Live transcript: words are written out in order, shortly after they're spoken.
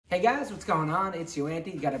Hey guys, what's going on? It's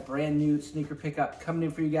Yoanti. Got a brand new sneaker pickup coming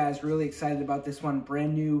in for you guys. Really excited about this one.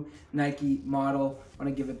 Brand new Nike model. Want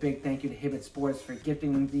to give a big thank you to Hibbett Sports for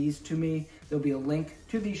gifting these to me. There'll be a link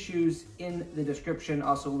to these shoes in the description.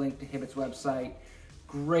 Also a link to Hibbett's website.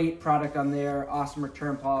 Great product on there. Awesome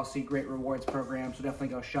return policy. Great rewards program. So definitely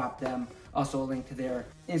go shop them. Also a link to their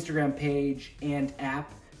Instagram page and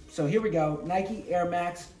app. So here we go. Nike Air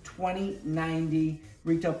Max 2090.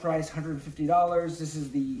 Retail price, $150. This is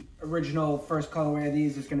the original first colorway of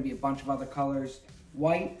these. There's gonna be a bunch of other colors.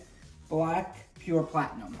 White, black, pure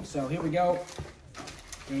platinum. So here we go.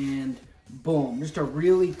 And boom, just a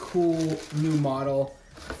really cool new model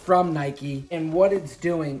from Nike. And what it's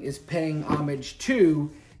doing is paying homage to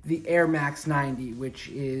the Air Max 90, which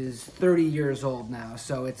is 30 years old now.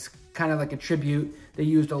 So it's kind of like a tribute. They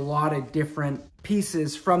used a lot of different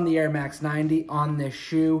pieces from the Air Max 90 on this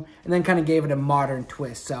shoe and then kind of gave it a modern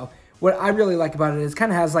twist. So what I really like about it is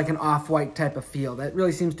kind of has like an off-white type of feel. That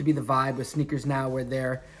really seems to be the vibe with sneakers now, where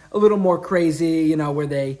they're a little more crazy, you know, where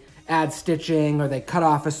they add stitching or they cut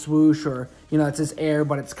off a swoosh, or, you know, it says Air,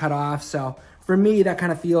 but it's cut off. So for me, that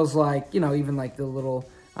kind of feels like, you know, even like the little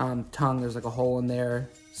tongue, there's like a hole in there,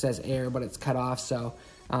 says Air, but it's cut off. So,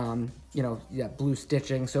 you know, yeah, blue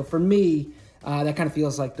stitching. So for me, that kind of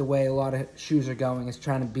feels like the way a lot of shoes are going, is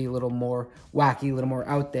trying to be a little more wacky, a little more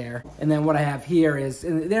out there. And then what I have here is,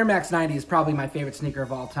 the Air Max 90 is probably my favorite sneaker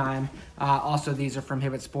of all time. Also, these are from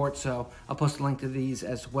Hibbett Sports, so I'll post a link to these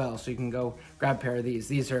as well, so you can go grab a pair of these.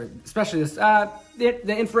 These are, especially this,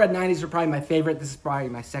 the infrared 90s are probably my favorite. This is probably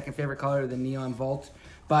my second favorite color, the Neon Volt.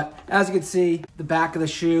 But as you can see, the back of the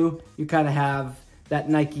shoe, you kind of have that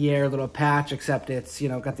Nike Air little patch, except it's, you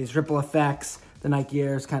know, got these ripple effects. The Nike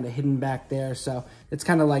Air is kind of hidden back there. So it's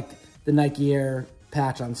kind of like the Nike Air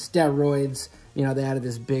patch on steroids. You know, they added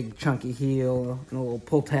this big chunky heel and a little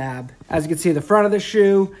pull tab. As you can see, the front of the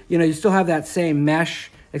shoe, you know, you still have that same mesh,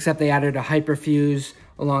 except they added a Hyperfuse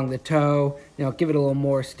along the toe. You know, give it a little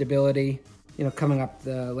more stability. You know, coming up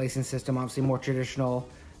the lacing system, obviously more traditional.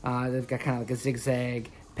 They've got kind of like a zigzag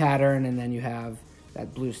pattern, and then you have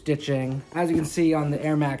that blue stitching. As you can see on the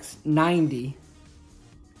Air Max 90,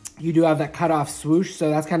 you do have that cutoff swoosh, so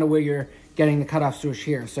that's kind of where you're getting the cutoff swoosh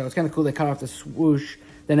here. So it's kind of cool they cut off the swoosh,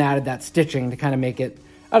 then added that stitching to kind of make it,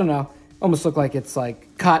 I don't know, almost look like it's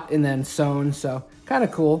like cut and then sewn. So kind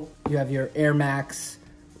of cool. You have your Air Max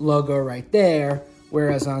logo right there,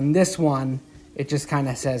 whereas on this one, it just kind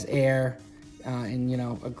of says Air in, you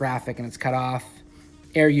know, a graphic, and it's cut off.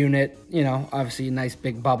 Air unit, you know, obviously a nice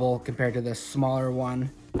big bubble compared to the smaller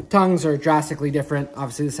one. Tongues are drastically different.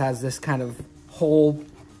 Obviously this has this kind of hole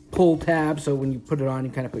pull tab, so when you put it on,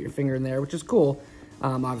 you kind of put your finger in there, which is cool.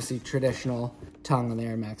 Obviously traditional tongue on the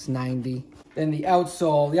Air Max 90. Then the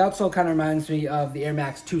outsole kind of reminds me of the Air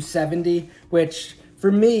Max 270, which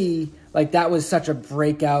for me, like, that was such a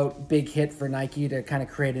breakout big hit for Nike to kind of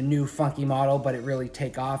create a new funky model, but it really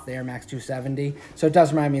take off, the Air Max 270. So it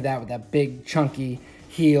does remind me of that, with that big chunky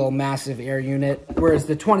heel, massive Air unit. Whereas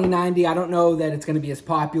the 2090, I don't know that it's going to be as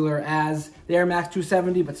popular as the Air Max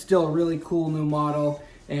 270, but still a really cool new model,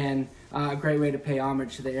 and a great way to pay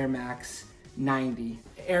homage to the Air Max 90.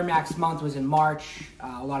 Air Max month was in March.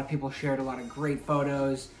 A lot of people shared a lot of great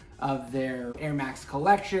photos of their Air Max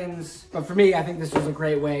collections. But for me, I think this was a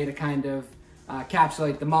great way to kind of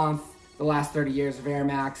encapsulate the month, the last 30 years of Air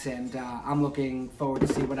Max, and I'm looking forward to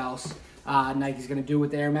see what else Nike's gonna do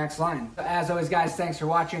with the Air Max line. As always, guys, thanks for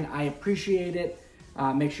watching. I appreciate it.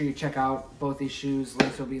 Make sure you check out both these shoes.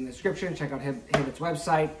 Links will be in the description. Check out Hibbett's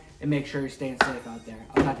website, and make sure you're staying safe out there.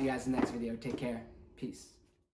 I'll talk to you guys in the next video. Take care. Peace.